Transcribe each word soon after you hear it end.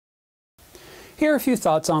Here are a few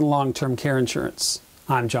thoughts on long-term care insurance.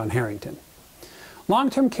 I'm John Harrington.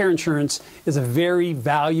 Long-term care insurance is a very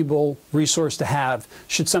valuable resource to have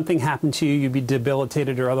should something happen to you, you'd be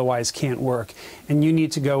debilitated or otherwise can't work, and you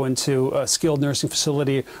need to go into a skilled nursing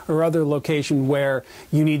facility or other location where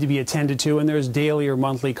you need to be attended to, and there's daily or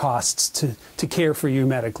monthly costs to care for you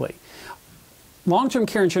medically. Long-term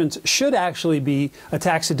care insurance should actually be a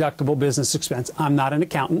tax-deductible business expense. I'm not an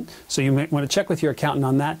accountant, so you might want to check with your accountant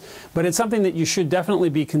on that, but it's something that you should definitely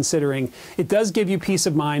be considering. It does give you peace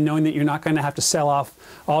of mind knowing that you're not going to have to sell off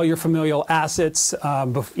all your familial assets,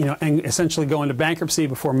 and essentially go into bankruptcy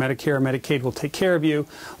before Medicare or Medicaid will take care of you.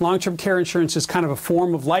 Long-term care insurance is kind of a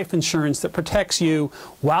form of life insurance that protects you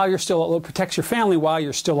while you're still, protects your family while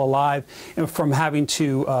you're still alive, and from having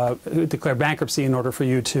to declare bankruptcy in order for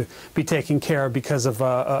you to be taken care of because of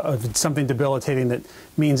something debilitating that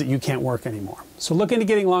means that you can't work anymore. So look into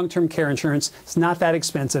getting long-term care insurance. It's not that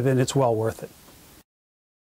expensive and it's well worth it.